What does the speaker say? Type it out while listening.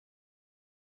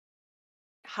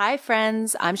Hi,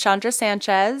 friends. I'm Chandra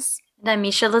Sanchez. And I'm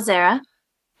Misha Lazera.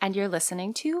 And you're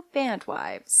listening to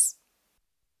Bandwives.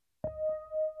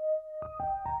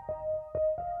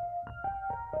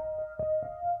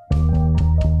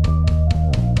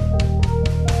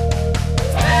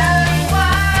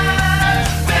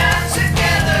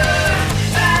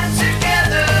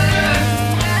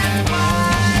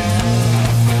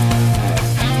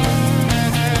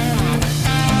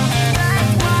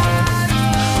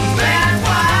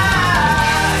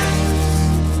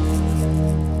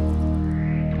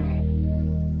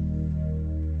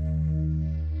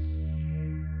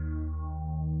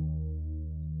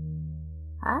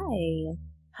 Hi.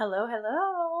 Hello,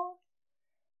 hello.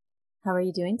 How are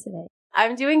you doing today?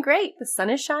 I'm doing great. The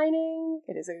sun is shining.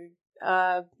 It is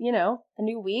a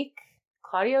new week.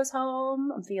 Claudio's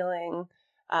home. I'm feeling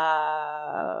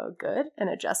good and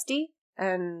adjusty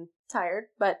and tired,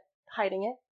 but hiding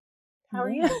it. How are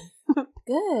you?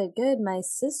 Good. My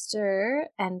sister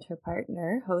and her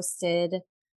partner hosted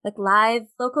live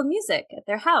local music at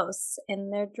their house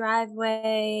in their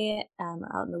driveway,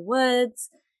 out in the woods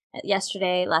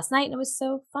last night, and it was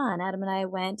so fun. Adam and I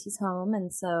went, he's home,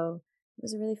 and so it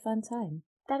was a really fun time.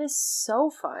 That is so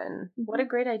fun. What a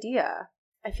great idea.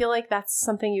 I feel like that's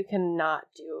something you cannot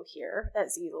do here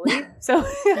as easily. So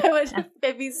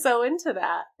I'd be so into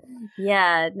that.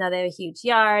 Yeah, no, they have a huge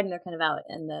yard and they're kind of out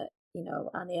in the,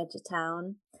 on the edge of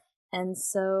town. And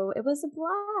so it was a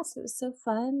blast. It was so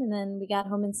fun. And then we got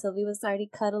home and Sylvie was already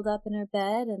cuddled up in her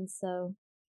bed. And so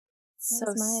that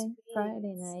was my sweet.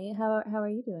 Friday night. How are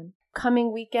you doing?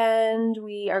 Coming weekend,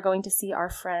 we are going to see our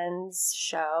friend's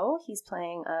show. He's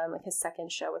playing his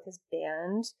second show with his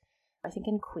band, I think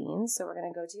in Queens. So we're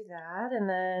going to go do that. And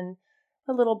then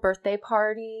a little birthday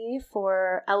party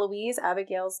for Eloise,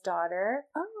 Abigail's daughter.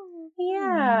 Oh.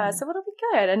 Yeah, so it'll be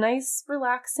good. A nice,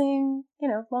 relaxing,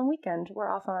 long weekend.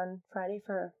 We're off on Friday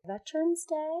for Veterans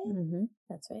Day. Mm-hmm.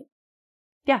 That's right.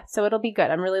 Yeah, so it'll be good.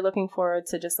 I'm really looking forward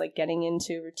to just getting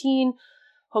into routine.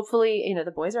 Hopefully, the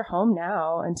boys are home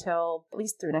now until at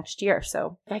least through next year.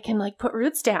 So I can put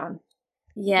roots down.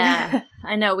 Yeah,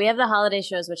 I know. We have the holiday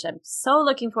shows, which I'm so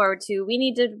looking forward to. We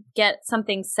need to get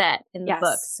something set in the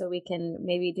book so we can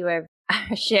maybe do our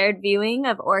shared viewing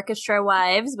of Orchestra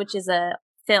Wives, which is a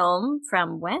film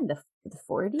from when? The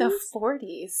 40s? The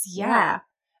 40s, yeah.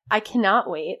 I cannot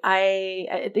wait.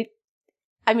 It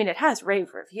has rave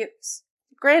reviews.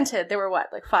 Granted, there were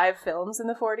 5 films in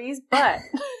the 40s, but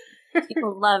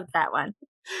people loved that one.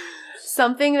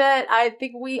 Something that I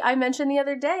think I mentioned the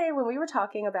other day when we were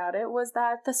talking about it was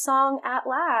that the song "At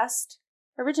Last"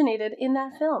 originated in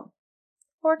that film.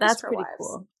 Orchestra That's pretty Wives.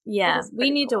 Cool. Yeah, we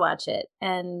need to watch it,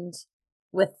 and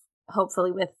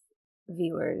hopefully with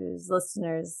viewers,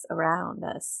 listeners around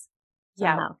us.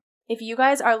 Yeah. Somehow. If you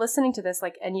guys are listening to this,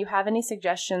 and you have any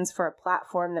suggestions for a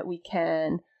platform that we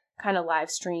can kind of live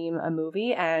stream a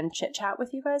movie and chit chat with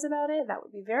you guys about it, that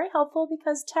would be very helpful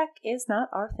because tech is not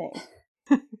our thing.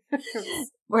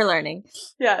 We're learning.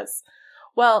 Yes.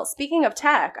 Well, speaking of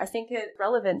tech, I think it's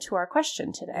relevant to our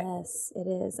question today. Yes, it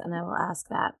is. And I will ask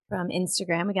that from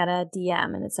Instagram. We got a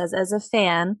DM and it says, as a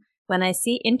fan, when I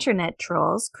see internet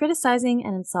trolls criticizing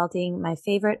and insulting my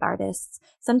favorite artists,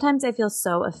 sometimes I feel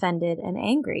so offended and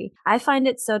angry. I find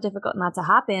it so difficult not to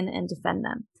hop in and defend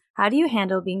them. How do you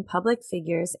handle being public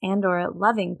figures and/or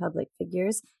loving public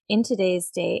figures in today's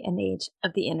day and age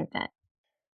of the internet?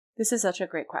 This is such a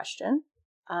great question.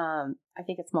 I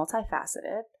think it's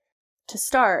multifaceted. To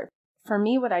start, for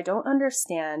me, what I don't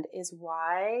understand is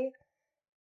why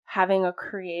having a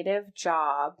creative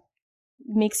job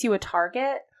makes you a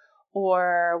target,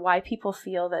 or why people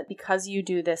feel that because you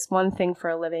do this one thing for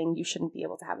a living, you shouldn't be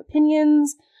able to have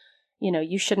opinions.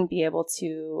 You shouldn't be able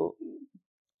to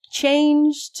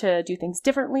change, to do things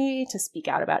differently, to speak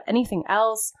out about anything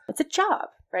else. It's a job,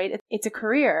 right? It's a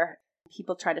career.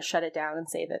 People try to shut it down and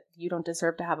say that you don't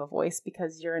deserve to have a voice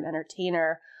because you're an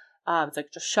entertainer. It's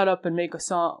just shut up and make a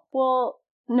song. Well,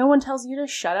 no one tells you to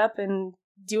shut up and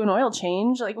do an oil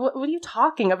change. What are you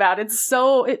talking about?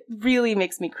 It really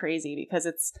makes me crazy because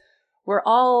we're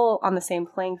all on the same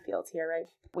playing field here, right?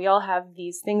 We all have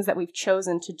these things that we've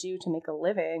chosen to do to make a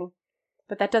living,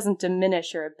 but that doesn't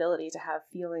diminish your ability to have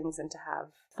feelings and to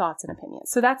have thoughts and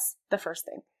opinions. So that's the first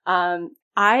thing.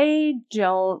 I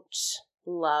don't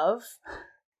love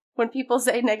when people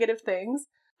say negative things.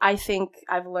 I think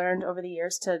I've learned over the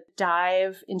years to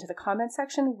dive into the comment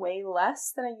section way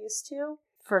less than I used to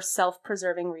for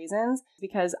self-preserving reasons,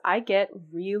 because I get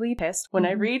really pissed when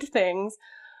I read things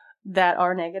that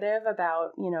are negative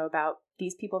about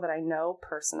these people that I know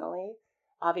personally.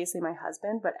 Obviously my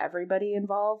husband, but everybody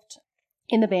involved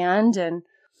in the band. And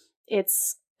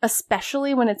it's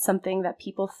especially when it's something that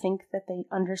people think that they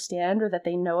understand or that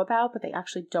they know about, but they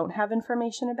actually don't have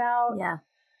information about. Yeah.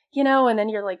 You know, and then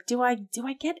you're like, do I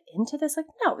get into this? Like,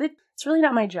 no, it's really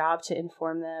not my job to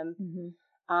inform them.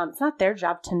 Mm-hmm. It's not their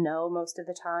job to know most of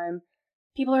the time.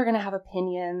 People are going to have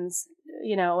opinions,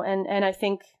 you know, and I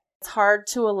think it's hard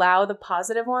to allow the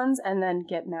positive ones and then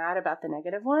get mad about the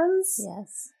negative ones.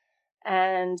 Yes.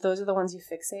 And those are the ones you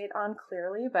fixate on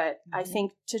clearly. But I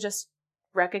think to just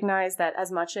recognize that as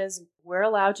much as we're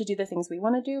allowed to do the things we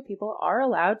want to do, people are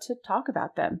allowed to talk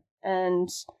about them. And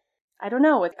I don't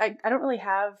know. I don't really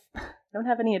have, I don't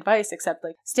have any advice except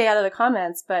like stay out of the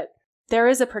comments. But there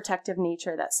is a protective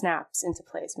nature that snaps into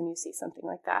place when you see something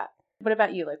like that. What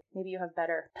about you? Like maybe you have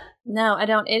better. No, I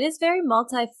don't. It is very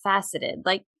multifaceted.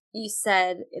 Like you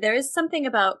said, there is something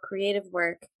about creative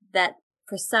work that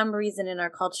for some reason in our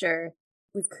culture,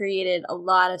 we've created a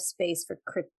lot of space for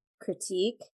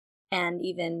critique and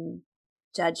even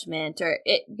judgment, or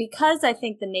it, because I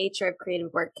think the nature of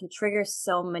creative work can trigger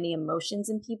so many emotions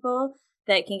in people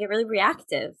that it can get really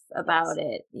reactive about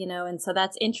it, you know, and so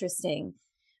that's interesting.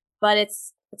 But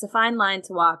it's a fine line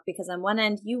to walk, because on one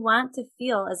end, you want to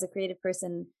feel as a creative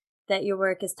person that your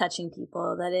work is touching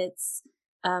people, that it's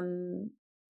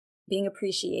being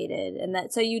appreciated, and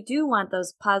that so you do want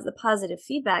those positive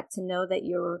feedback to know that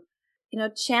you're, you know,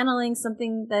 channeling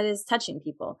something that is touching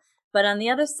people. But on the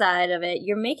other side of it,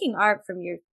 you're making art for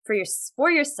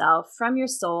yourself, from your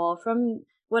soul, from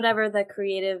whatever the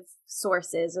creative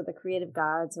source is, or the creative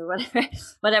gods, or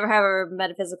whatever, however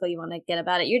metaphysical you want to get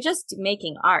about it. You're just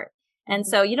making art. And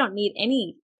so you don't need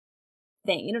anything.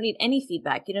 You don't need any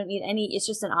feedback. You don't need any, it's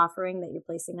just an offering that you're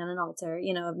placing on an altar,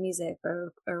 you know, of music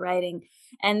or writing.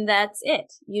 And that's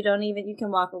it. You can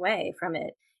walk away from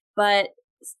it. But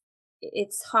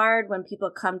it's hard when people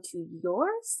come to your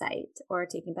site or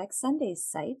Taking Back Sunday's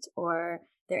site or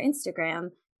their Instagram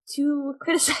to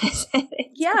criticize it.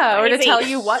 Or to tell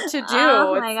you what to do.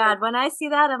 Oh my God. When I see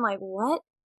that, I'm like, what?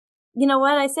 You know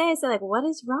what I say? I say, like, what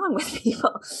is wrong with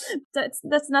people?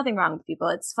 That's nothing wrong with people.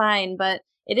 It's fine, but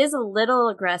it is a little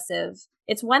aggressive.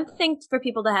 It's one thing for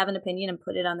people to have an opinion and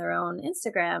put it on their own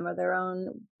Instagram or their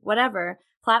own whatever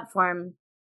platform.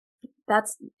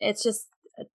 It's just,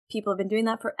 people have been doing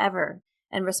that forever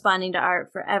and responding to art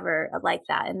forever like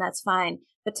that, and that's fine.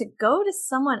 But to go to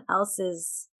someone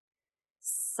else's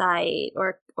site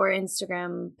or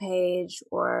Instagram page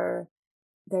or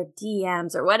their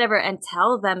DMs or whatever and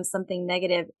tell them something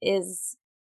negative is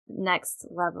next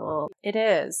level. It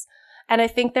is. And I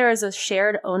think there is a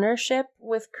shared ownership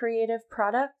with creative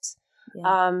product.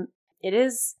 Yeah. It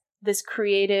is this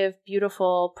creative,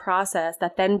 beautiful process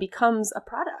that then becomes a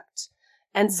product.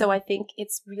 And so I think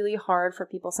it's really hard for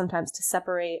people sometimes to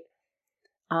separate,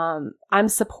 I'm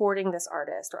supporting this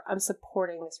artist, or I'm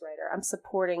supporting this writer, I'm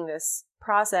supporting this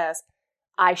process.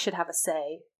 I should have a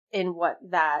say in what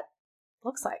that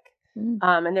looks like.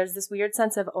 And there's this weird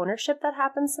sense of ownership that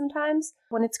happens sometimes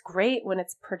when it's great, when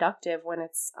it's productive, when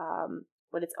it's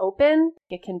open.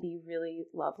 It can be really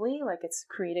lovely. Like it's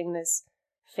creating this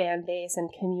fan base and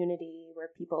community where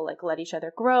people like let each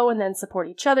other grow and then support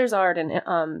each other's art. And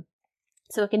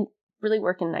so it can really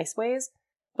work in nice ways.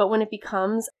 But when it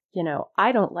becomes, you know,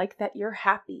 I don't like that you're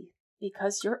happy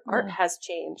because your art has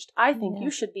changed. I think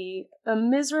you should be a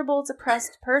miserable,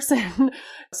 depressed person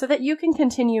so that you can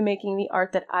continue making the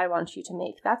art that I want you to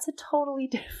make. That's a totally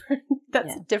different,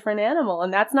 a different animal.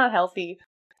 And that's not healthy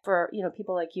for, you know,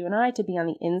 people like you and I to be on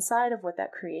the inside of what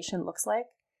that creation looks like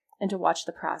and to watch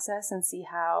the process and see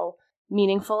how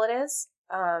meaningful it is.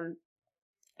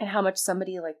 And how much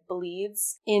somebody like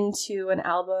bleeds into an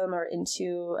album or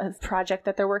into a project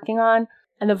that they're working on,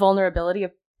 and the vulnerability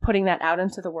of putting that out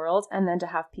into the world, and then to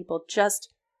have people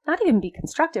just not even be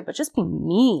constructive, but just be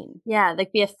mean. Yeah,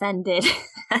 like be offended.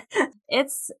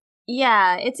 It's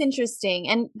interesting.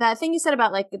 And that thing you said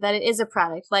about like that it is a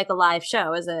product, like a live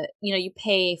show is a, you know, you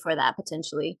pay for that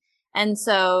potentially. And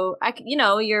so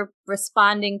you're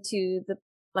responding to the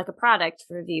like a product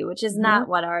review, which is not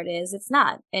what art is. It's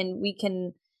not. And we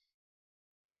can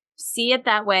see it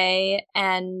that way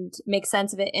and make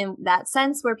sense of it in that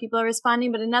sense where people are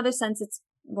responding, but in another sense it's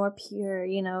more pure,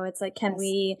 you know. It's like, can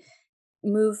we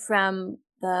move from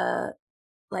the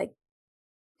like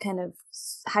kind of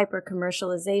hyper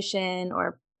commercialization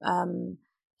or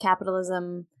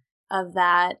capitalism of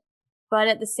that, but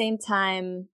at the same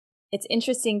time it's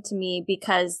interesting to me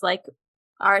because like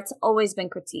art's always been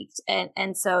critiqued,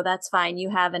 and so that's fine. You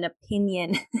have an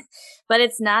opinion, but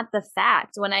it's not the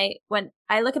fact. When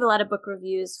I look at a lot of book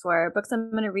reviews for books I'm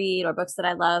going to read or books that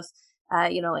I love,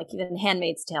 like even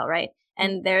Handmaid's Tale, right?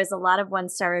 And there's a lot of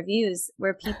 1-star reviews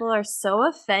where people are so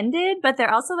offended, but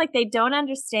they're also like, they don't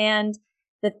understand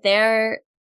that their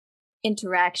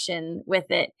interaction with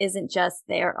it isn't just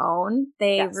their own.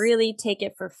 They really take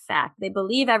it for fact. They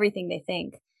believe everything they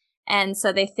think. And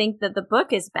so they think that the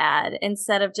book is bad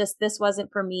instead of just, this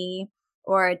wasn't for me,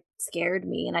 or it scared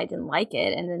me and I didn't like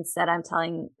it. And instead I'm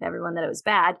telling everyone that it was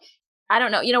bad. I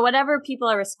don't know, whatever people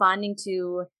are responding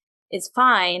to is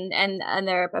fine, and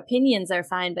their opinions are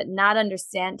fine, but not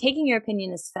taking your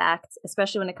opinion as fact,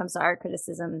 especially when it comes to art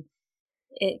criticism,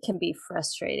 it can be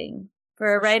frustrating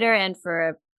for a writer and for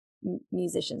a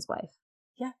musician's wife.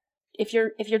 Yeah. If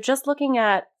you're just looking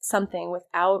at something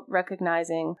without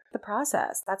recognizing the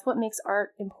process, that's what makes art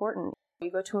important. You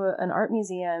go to an art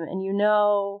museum and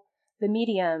the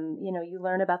medium, you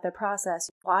learn about their process,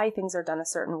 why things are done a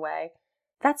certain way.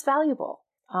 That's valuable.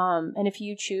 And if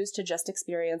you choose to just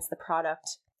experience the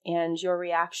product and your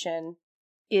reaction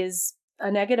is a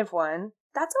negative one,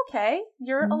 that's okay.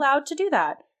 You're allowed to do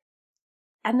that.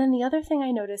 And then the other thing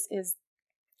I notice is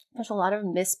there's a lot of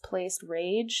misplaced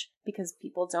rage because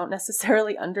people don't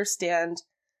necessarily understand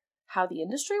how the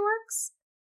industry works.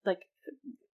 Like,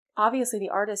 obviously the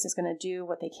artist is going to do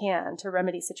what they can to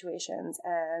remedy situations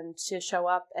and to show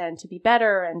up and to be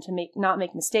better and to not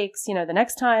make mistakes, the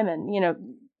next time, and,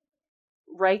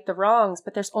 right the wrongs.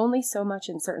 But there's only so much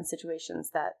in certain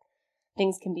situations that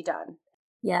things can be done.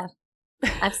 Yeah.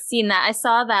 I've seen that. I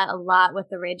saw that a lot with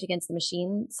the Rage Against the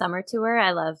Machine summer tour.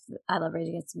 I love Rage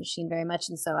Against the Machine very much.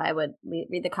 And so I would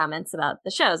read the comments about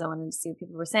the shows. I wanted to see what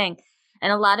people were saying.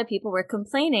 And a lot of people were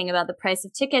complaining about the price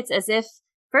of tickets as if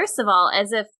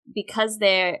because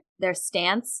their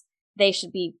stance, they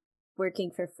should be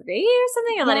working for free or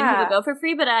something, or letting people go for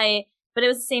free. But it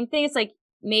was the same thing. It's like,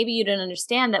 maybe you don't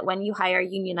understand that when you hire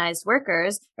unionized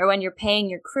workers, or when you're paying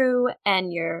your crew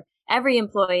and every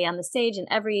employee on the stage and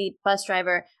every bus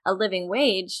driver a living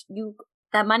wage,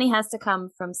 that money has to come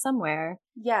from somewhere.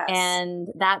 Yes. And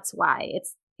that's why.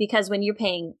 It's because when you're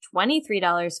paying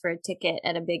 $23 for a ticket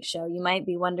at a big show, you might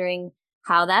be wondering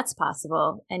how that's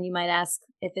possible. And you might ask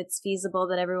if it's feasible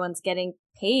that everyone's getting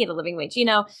paid a living wage,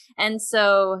 And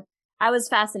so I was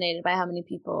fascinated by how many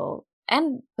people,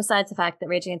 and besides the fact that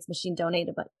Rage Against the Machine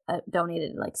donated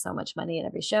like so much money at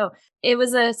every show, it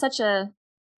was such a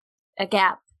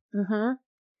gap. Mm-hmm.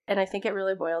 And I think it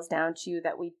really boils down to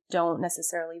that we don't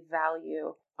necessarily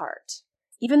value art,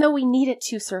 even though we need it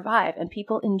to survive, and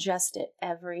people ingest it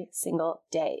every single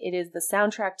day. It is the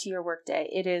soundtrack to your workday.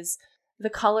 It is the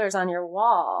colors on your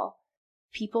wall.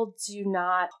 People do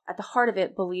not, at the heart of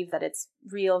it, believe that it's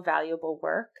real, valuable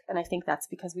work. And I think that's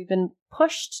because we've been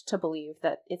pushed to believe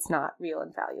that it's not real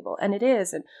and valuable. And it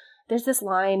is. And there's this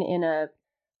line in a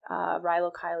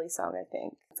Rilo Kiley song, I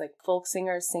think. It's like, folk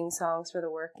singers sing songs for the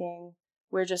working.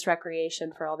 We're just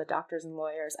recreation for all the doctors and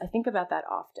lawyers. I think about that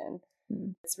often.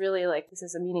 It's really like, this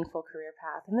is a meaningful career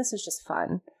path, and this is just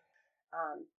fun.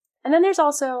 And then there's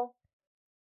also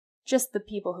just the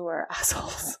people who are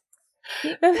assholes.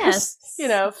 Yes.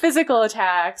 Physical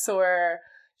attacks or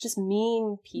just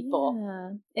mean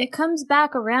people. Yeah. It comes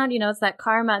back around, it's that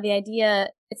karma, the idea.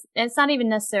 It's not even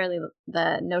necessarily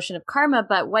the notion of karma,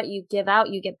 but what you give out,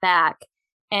 you get back.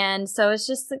 And so it's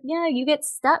just, you get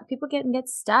stuck. People get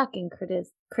stuck in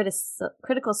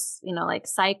critical, like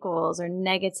cycles, or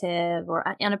negative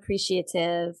or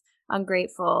unappreciative,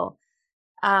 ungrateful.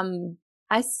 Sometimes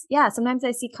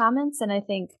I see comments and I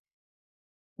think,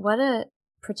 what a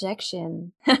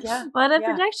projection. What a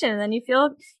projection. And then you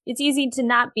feel it's easy to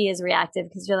not be as reactive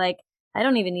because you're like, I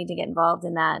don't even need to get involved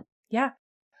in that. Yeah.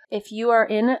 If you are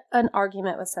in an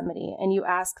argument with somebody and you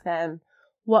ask them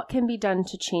what can be done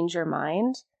to change your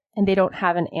mind, and they don't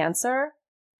have an answer,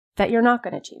 that you're not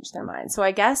going to change their mind. So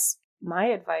I guess my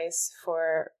advice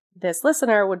for this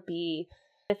listener would be,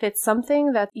 if it's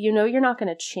something that you're not going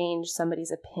to change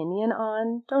somebody's opinion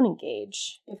on, don't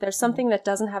engage. If there's something that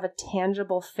doesn't have a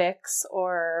tangible fix,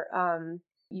 or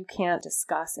you can't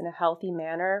discuss in a healthy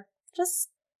manner,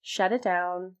 just shut it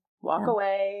down, walk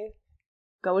away,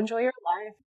 go enjoy your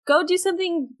life. Go do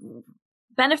something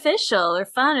beneficial or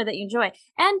fun or that you enjoy.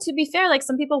 And to be fair, like,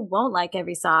 some people won't like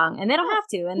every song, and they don't have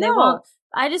to, and they won't.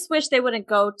 I just wish they wouldn't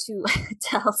go to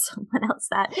tell someone else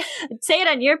that. Say it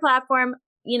on your platform.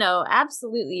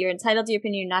 Absolutely, you're entitled to your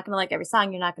opinion. You're not going to like every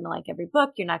song. You're not going to like every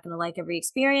book. You're not going to like every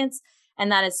experience.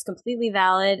 And that is completely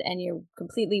valid. And you're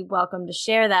completely welcome to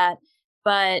share that.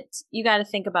 But you got to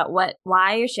think about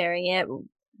why you're sharing it,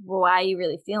 why you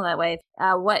really feel that way.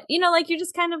 You're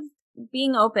just kind of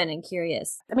being open and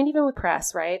curious. I mean, even with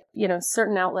press, right?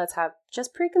 Certain outlets have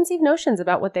just preconceived notions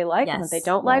about what they like and what they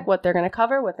don't like, what they're going to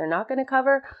cover, what they're not going to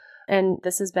cover. And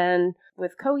this has been,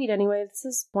 with Coheed anyway, this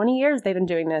is 20 years they've been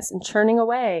doing this and churning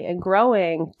away and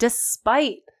growing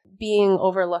despite being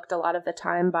overlooked a lot of the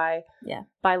time by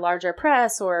larger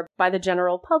press or by the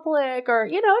general public or,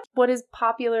 what is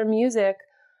popular music.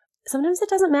 Sometimes it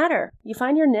doesn't matter. You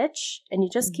find your niche and you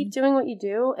just keep doing what you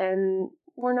do, and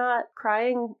we're not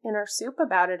crying in our soup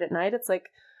about it at night. It's like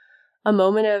a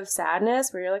moment of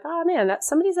sadness where you're like, oh man, that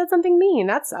somebody said something mean.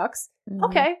 That sucks.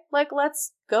 Okay,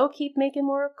 let's go keep making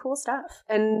more cool stuff.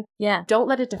 And don't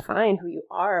let it define who you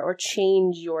are or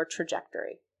change your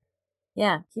trajectory.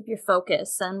 Yeah, keep your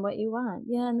focus on what you want.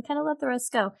 Yeah, and kind of let the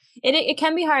rest go. It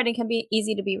can be hard. It can be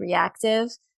easy to be reactive,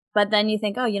 but then you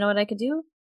think, oh, you know what I could do?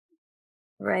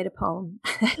 Write a poem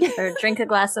or drink a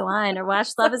glass of wine or watch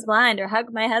Love is Blind or hug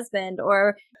my husband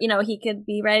or, he could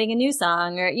be writing a new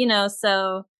song or,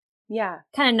 so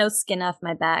kind of no skin off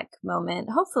my back moment.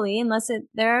 Hopefully, unless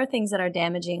there are things that are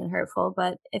damaging and hurtful.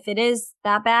 But if it is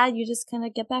that bad, you just kind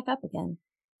of get back up again.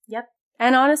 Yep.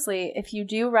 And honestly, if you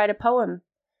do write a poem,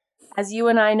 as you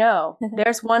and I know,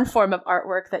 there's one form of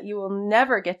artwork that you will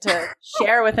never get to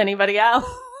share with anybody else.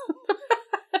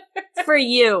 For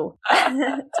you.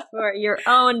 For your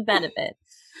own benefit.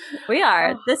 We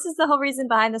are. This is the whole reason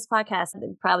behind this podcast.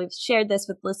 I've probably shared this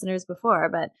with listeners before,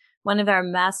 but one of our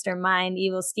mastermind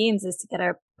evil schemes is to get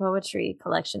our poetry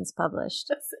collections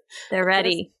published. They're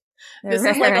ready. This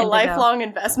is like a lifelong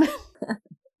investment.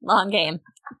 Long game.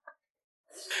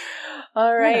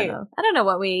 All right. I don't know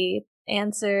what we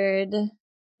answered.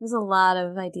 There's a lot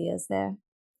of ideas there.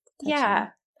 Yeah.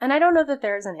 And I don't know that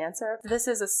there's an answer. This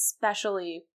is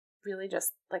especially really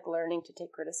just like learning to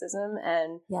take criticism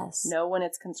and know when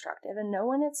it's constructive and know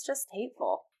when it's just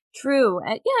hateful. True.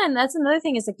 And that's another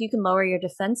thing is like you can lower your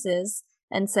defenses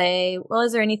and say, well,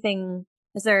 is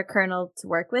there a kernel to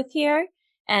work with here?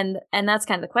 And that's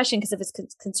kind of the question, because if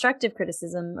it's constructive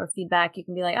criticism or feedback, you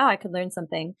can be like, oh, I could learn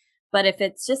something. But if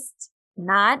it's just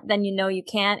not, then you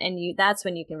can't, and that's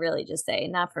when you can really just say,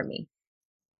 not for me.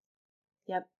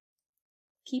 Yep.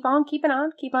 Keep on keeping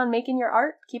on. Keep on making your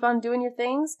art. Keep on doing your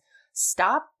things.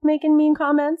 Stop making mean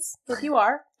comments if you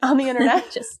are on the internet.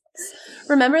 Just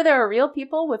remember there are real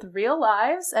people with real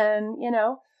lives, and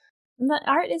But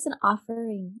art is an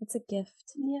offering. It's a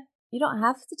gift. Yeah. You don't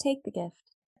have to take the gift.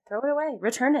 Throw it away.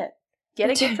 Return it. Get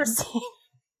a gift receipt.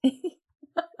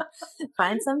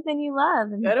 Find something you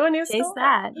love and go to a new chase store.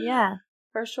 That. Yeah.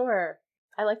 For sure.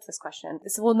 I liked this question.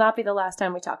 This will not be the last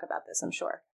time we talk about this, I'm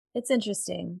sure. It's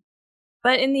interesting.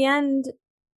 But in the end,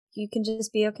 you can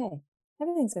just be okay.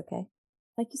 Everything's okay.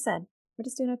 Like you said, we're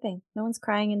just doing our thing. No one's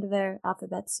crying into their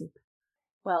alphabet soup.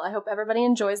 Well, I hope everybody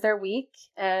enjoys their week.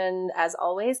 And as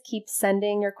always, keep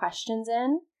sending your questions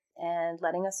in and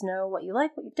letting us know what you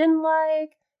like, what you didn't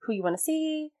like, who you want to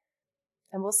see.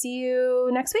 And we'll see you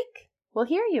next week. We'll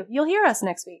hear you. You'll hear us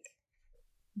next week.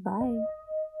 Bye.